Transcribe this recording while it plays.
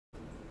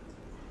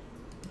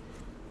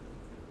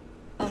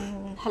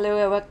Hello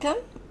and welcome.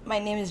 My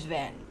name is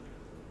Van.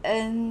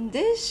 In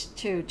this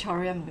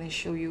tutorial, I'm going to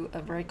show you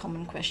a very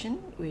common question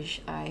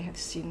which I have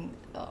seen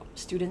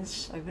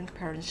students or even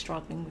parents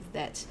struggling with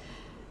that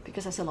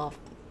because there's a lot of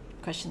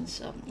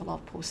questions, a lot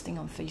of posting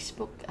on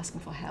Facebook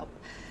asking for help.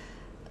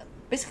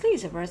 Basically,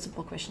 it's a very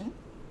simple question.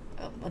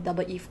 A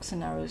double if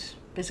scenarios,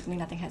 basically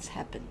nothing has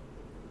happened.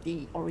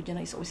 The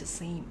original is always the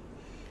same.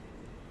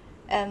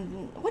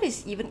 And what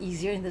is even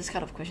easier in this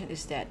kind of question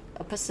is that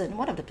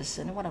one of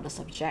the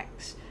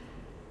subjects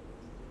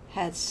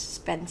has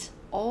spent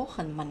all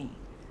her money.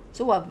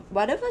 So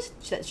whatever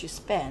that she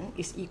spent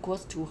is equal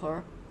to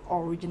her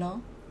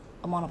original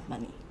amount of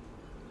money.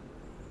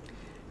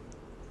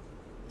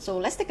 So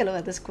let's take a look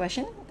at this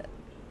question,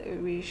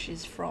 which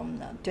is from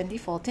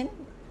 2014,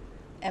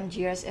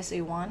 MGS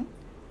SA1,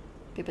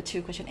 paper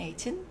 2, question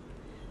 18.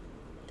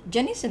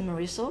 Janice and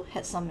Marissa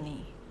had some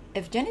money.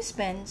 If Janice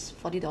spends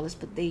 $40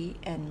 per day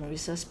and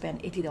Marissa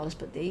spent $80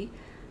 per day,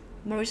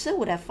 Marissa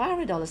would have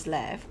 $500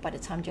 left by the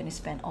time Janice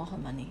spent all her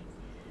money.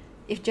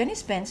 If Janice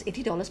spends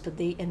 $80 per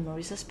day and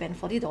Marissa spent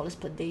 $40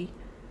 per day,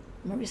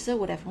 Marissa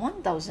would have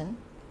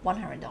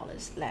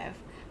 $1,100 left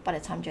by the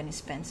time Janice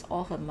spends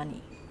all her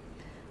money.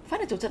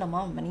 Find the total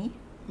amount of money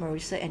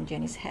Marissa and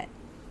Janice had.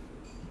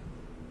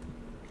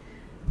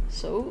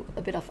 So,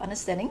 a bit of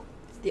understanding.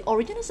 The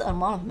original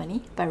amount of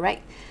money by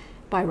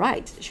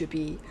right should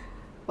be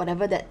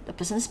whatever that the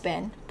person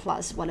spent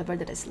plus whatever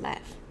that is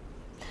left.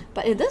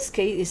 But in this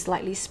case, it's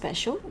slightly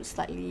special,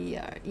 slightly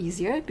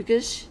easier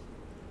because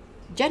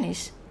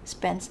Janice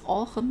spends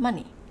all her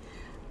money.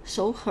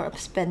 So her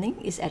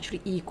spending is actually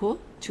equal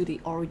to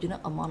the original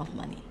amount of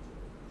money.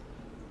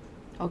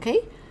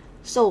 Okay?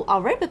 So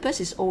our very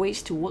purpose is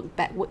always to work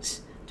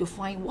backwards to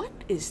find what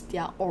is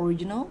their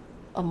original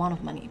amount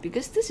of money,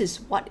 because this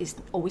is what is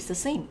always the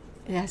same.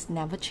 It has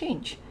never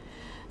changed.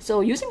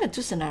 So using the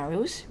two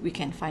scenarios, we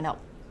can find out.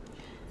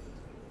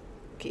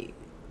 Okay,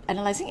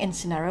 analyzing in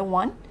scenario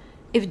 1,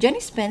 if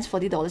Jenny spends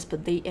 $40 per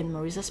day and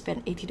Marissa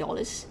spends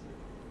 $80,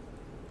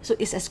 so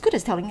it's as good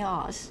as telling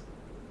us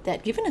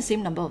that given the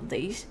same number of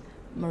days,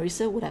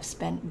 Marissa would have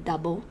spent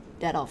double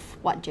that of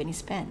what Jenny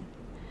spent.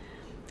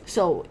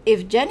 So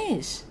if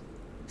Janice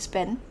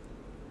spent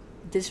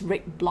this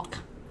red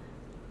block,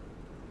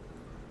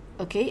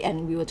 okay,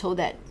 and we were told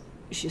that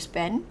she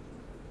spent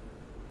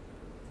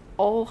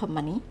all her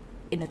money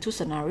in the two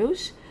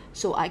scenarios,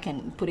 so I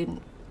can put in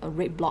a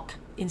red block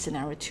in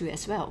scenario 2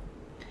 as well.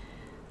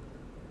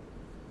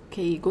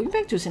 Okay, going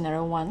back to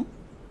scenario 1,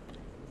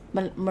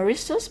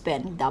 Marissa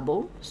spent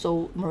double,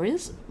 so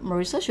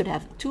Marissa should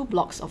have 2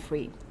 blocks of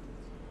red.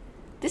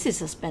 This is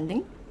her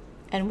spending,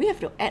 and we have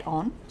to add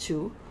on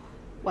to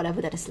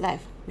whatever that is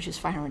left, which is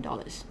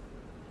 $500.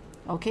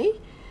 Okay,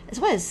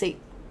 as what I said,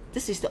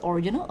 this is the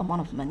original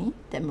amount of money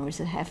that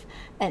Marissa have,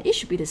 and it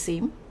should be the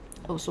same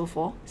also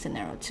for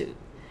scenario 2.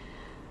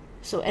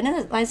 So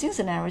analyzing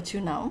scenario 2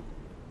 now,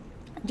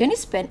 Jenny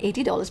spent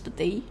 $80 per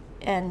day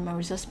and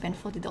Marissa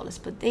spent $40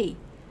 per day.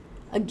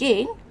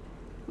 Again,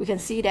 we can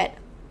see that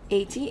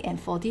 80 and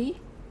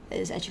 40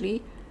 is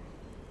actually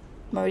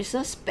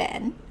Marissa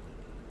spent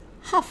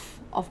half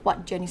of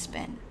what Jenny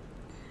spent.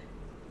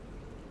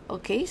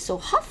 Okay, so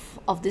half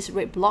of this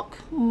red block,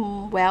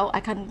 well, I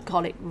can't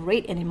call it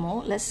red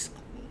anymore. Let's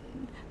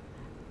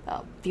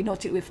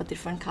denote it with a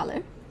different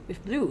color,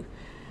 with blue.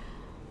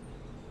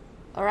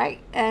 Alright,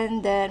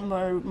 and then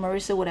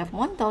Marissa would have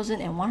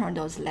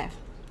 $1,100 left.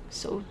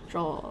 So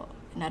draw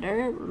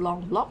another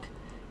long block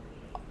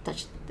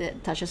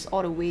that touches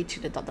all the way to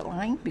the dotted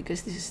line,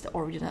 because this is the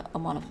original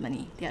amount of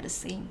money. They are the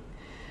same.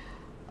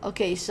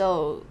 Okay,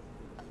 so,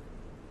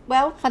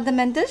 well,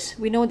 fundamentals,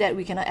 we know that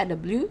we cannot add the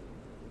blue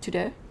to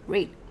the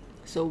red.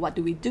 So what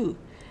do?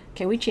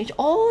 Can we change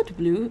all to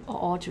blue or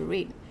all to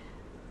red?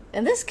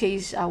 In this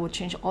case, I will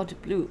change all to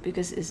blue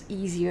because it's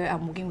easier.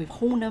 I'm working with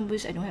whole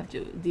numbers. I don't have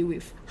to deal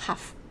with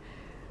half.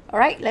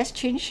 Alright, let's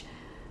change.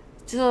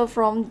 So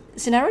from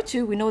scenario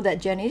 2, we know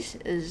that Janice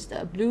is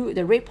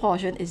the red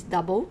portion is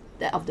double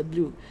that of the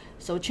blue.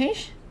 So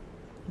change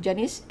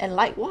Janice, and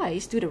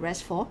likewise do the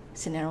rest for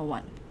scenario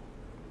 1.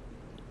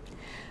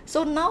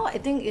 So now I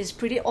think it's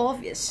pretty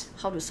obvious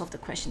how to solve the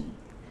question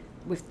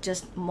with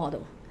just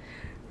model.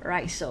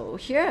 Right, so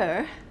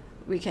here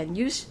we can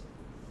use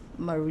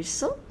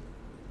Marissa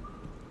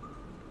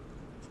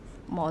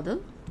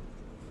model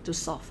to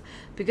solve,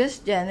 because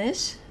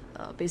Janice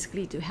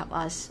basically to help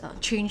us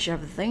change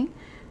everything.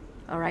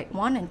 Alright,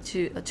 1 and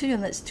 2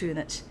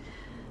 units.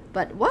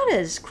 But what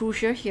is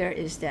crucial here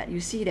is that you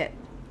see that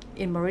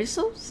in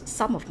Marissa's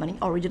sum of money,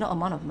 original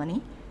amount of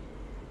money,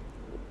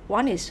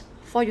 one is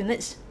 4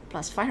 units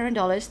plus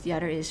 $500, the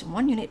other is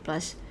 1 unit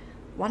plus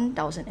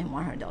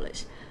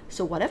 $1,100.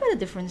 So whatever the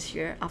difference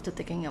here after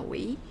taking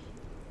away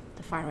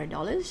the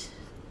 $500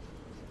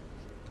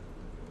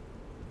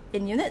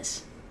 in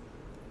units,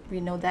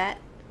 we know that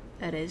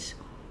it is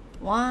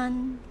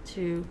 1,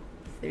 2,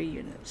 3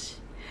 units.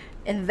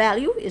 In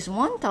value is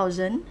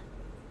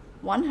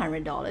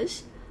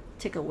 $1,100,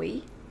 take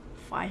away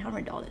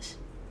 $500.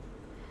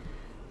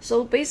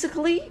 So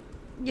basically,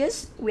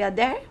 yes, we are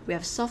there. We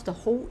have solved the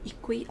whole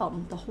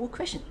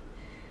question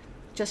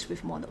just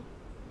with model.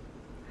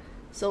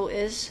 So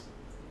it's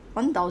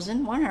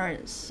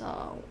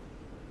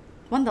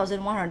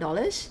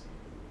 $1,100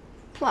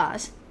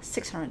 plus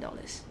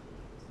 $600.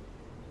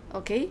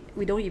 Okay,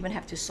 we don't even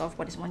have to solve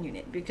what is 1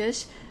 unit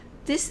because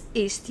this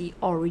is the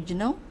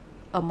original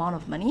amount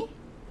of money.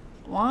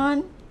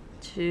 1,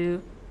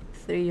 2,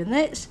 3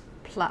 units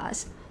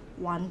plus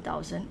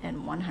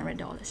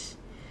 $1,100.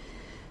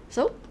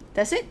 So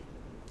that's it.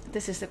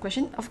 This is the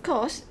question. Of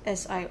course,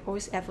 as I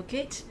always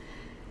advocate,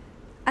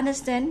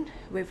 understand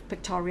with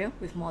pictorial,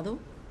 with model,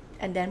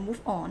 and then move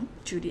on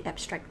to the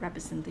abstract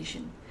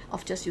representation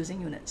of just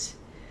using units.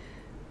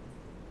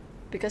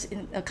 Because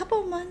in a couple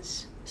of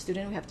months,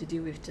 student will have to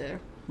deal with the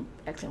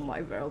X and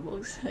Y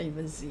variables,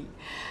 even Z.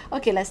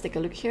 Okay, let's take a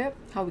look here,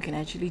 how we can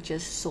actually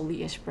just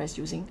solely express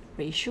using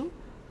ratio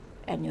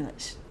and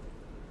units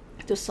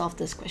to solve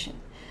this question.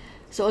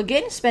 So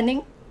again,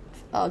 spending,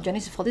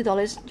 Janice is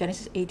 $40,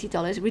 Janice is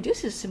 $80.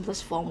 Reduce the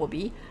simplest form will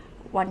be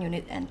 1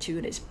 unit and 2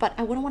 units. But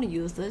I wouldn't want to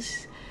use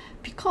this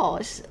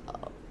because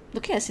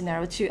looking at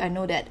scenario 2, I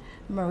know that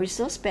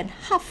Marissa spent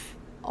half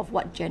of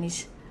what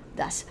Janice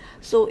does.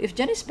 So if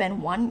Janice spent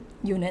 1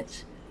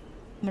 unit,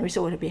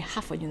 Marissa would be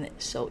half a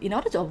unit. So in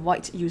order to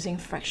avoid using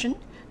fraction,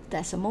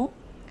 decimal,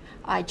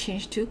 I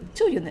changed to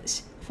 2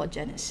 units for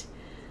Janice.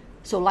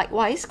 So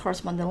likewise,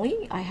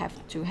 correspondingly, I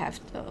have to have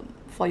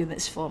 4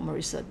 units for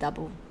Marissa,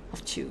 double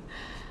of 2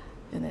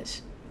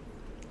 units.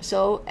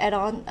 So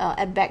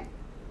add back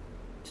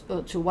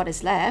to what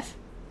is left.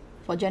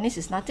 For Janice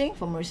is nothing,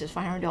 for Marissa is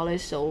 $500.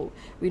 So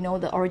we know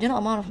the original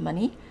amount of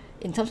money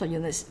in terms of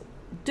units: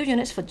 2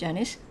 units for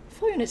Janice,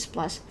 4 units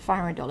plus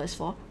 $500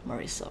 for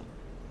Marissa.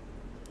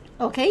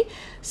 Okay,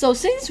 so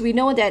since we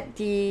know that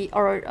the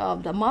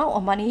amount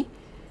of money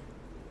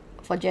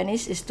for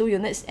Janice is 2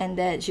 units and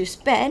that she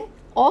spent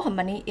all her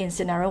money in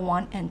scenario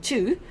 1 and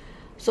 2,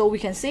 so we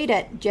can say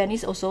that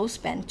Janice also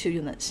spent 2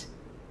 units.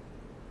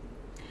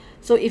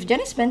 So if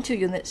Janice spent 2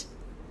 units,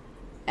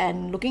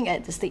 and looking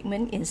at the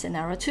statement in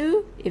scenario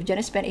 2, if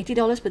Janice spent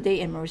 $80 per day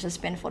and Marissa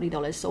spent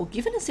 $40, so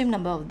given the same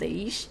number of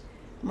days,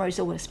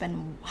 Marissa will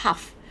spend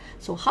half.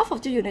 So half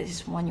of 2 units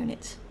is 1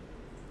 unit.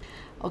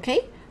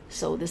 Okay,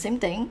 so the same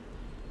thing,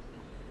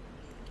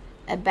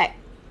 add back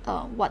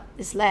what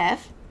is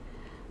left.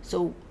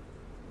 So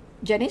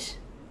Janice,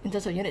 in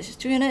terms of units, is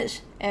 2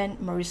 units, and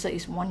Marissa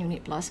is 1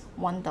 unit plus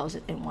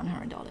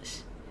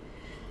 $1,100.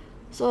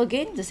 So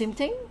again, the same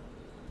thing,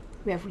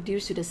 we have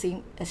reduced to the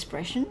same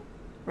expression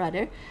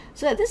rather.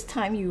 So at this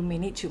time, you may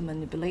need to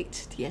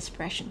manipulate the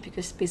expression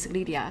because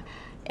basically they are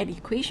an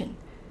equation,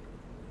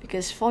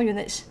 because 4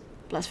 units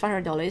plus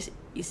 $500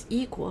 is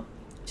equal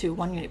to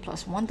 1 unit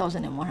plus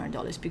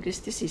 $1,100,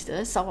 because this is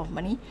the sum of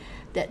money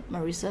that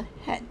Marissa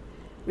had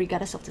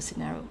regardless of the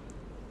scenario.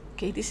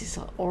 Okay, this is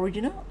the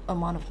original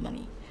amount of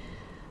money.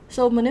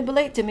 So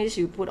manipulate means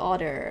you put all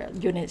the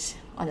units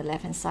on the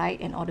left hand side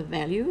and all the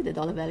value, the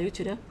dollar value,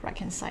 to the right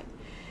hand side.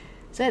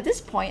 So at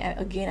this point,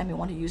 again, I may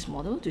want to use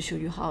model to show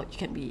you how it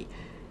can be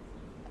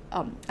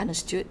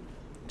understood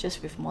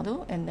just with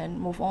model, and then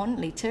move on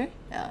later,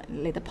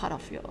 later part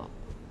of in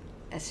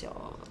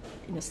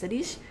your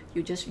studies,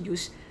 you just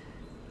use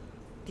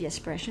the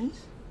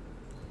expressions.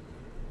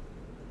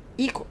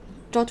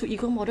 Draw to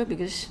equal model,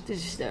 because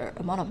this is the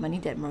amount of money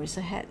that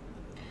Marissa had.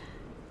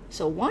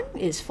 So one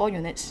is 4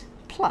 units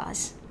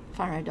plus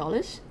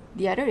 $500.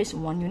 The other is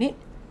 1 unit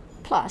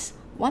plus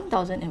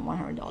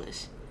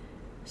 $1,100.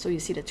 So you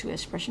see the 2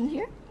 expressions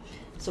here.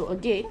 So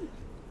again,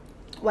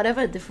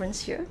 whatever the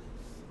difference here,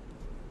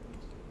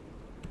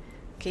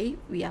 okay,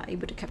 we are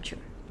able to capture.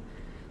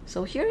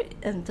 So here,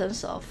 in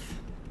terms of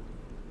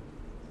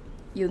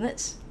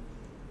units,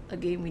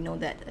 again, we know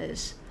that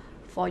is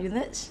 4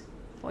 units,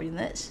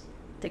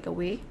 take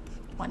away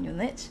 1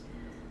 unit,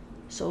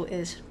 so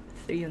is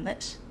 3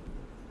 units.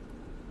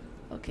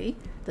 Okay,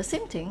 the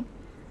same thing,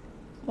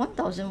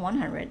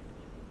 1,100,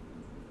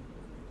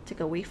 take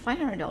away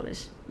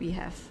 $500, we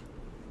have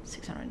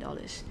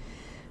 $600.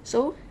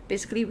 So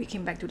basically we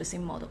came back to the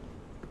same model.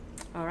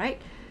 All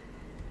right,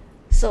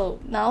 so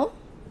now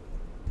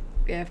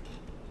we have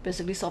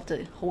basically solved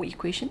the whole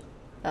equation,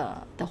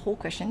 the whole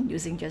question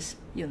using just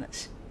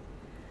units.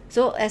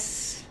 So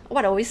as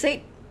what I always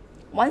say,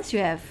 once you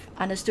have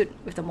understood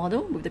with the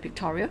model, with the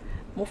pictorial,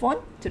 move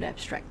on to the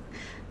abstract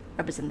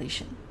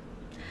representation.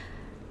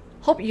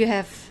 Hope you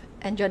have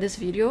enjoyed this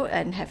video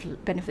and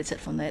have benefited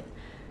from it.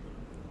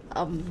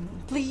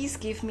 Please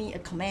give me a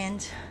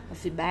comment, a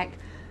feedback,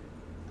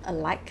 a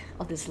like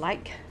or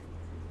dislike,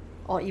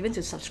 or even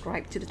to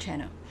subscribe to the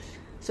channel,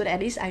 so that at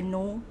least I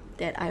know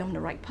that I am on the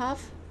right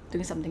path,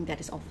 doing something that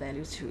is of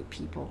value to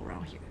people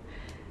around here.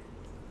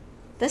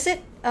 That's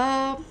it.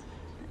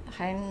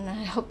 And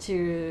I hope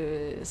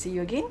to see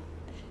you again.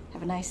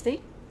 Have a nice day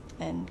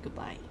and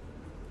goodbye.